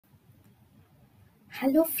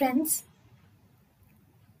Hello friends,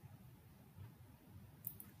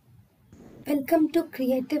 welcome to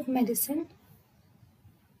Creative Medicine.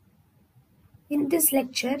 In this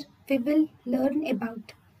lecture, we will learn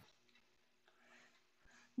about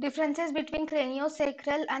differences between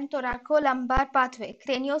craniosacral and thoracolumbar pathway.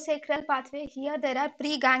 Craniosacral pathway, here there are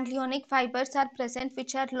preganglionic fibers are present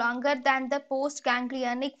which are longer than the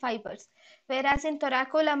postganglionic fibers. Whereas in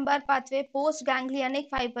thoracolumbar pathway, postganglionic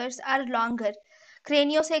fibers are longer.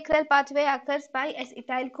 Craniosacral pathway occurs by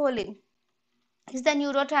acetylcholine is the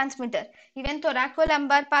neurotransmitter. Even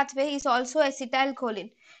thoracolumbar pathway is also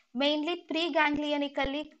acetylcholine. Mainly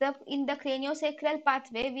preganglionically, in the craniosacral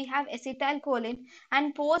pathway, we have acetylcholine,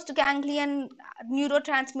 and postganglion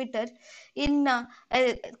neurotransmitter in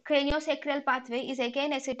craniosacral pathway is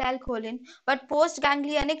again acetylcholine. But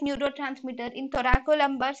postganglionic neurotransmitter in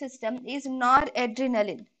thoracolumbar system is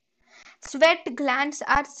noradrenaline. Sweat glands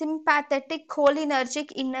are sympathetic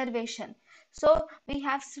cholinergic innervation. So we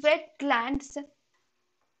have sweat glands.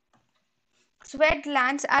 Sweat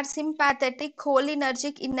glands are sympathetic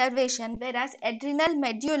cholinergic innervation, whereas adrenal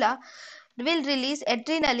medulla will release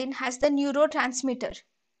adrenaline as the neurotransmitter.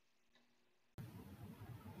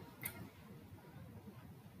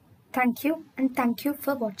 thank you and thank you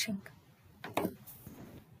for watching.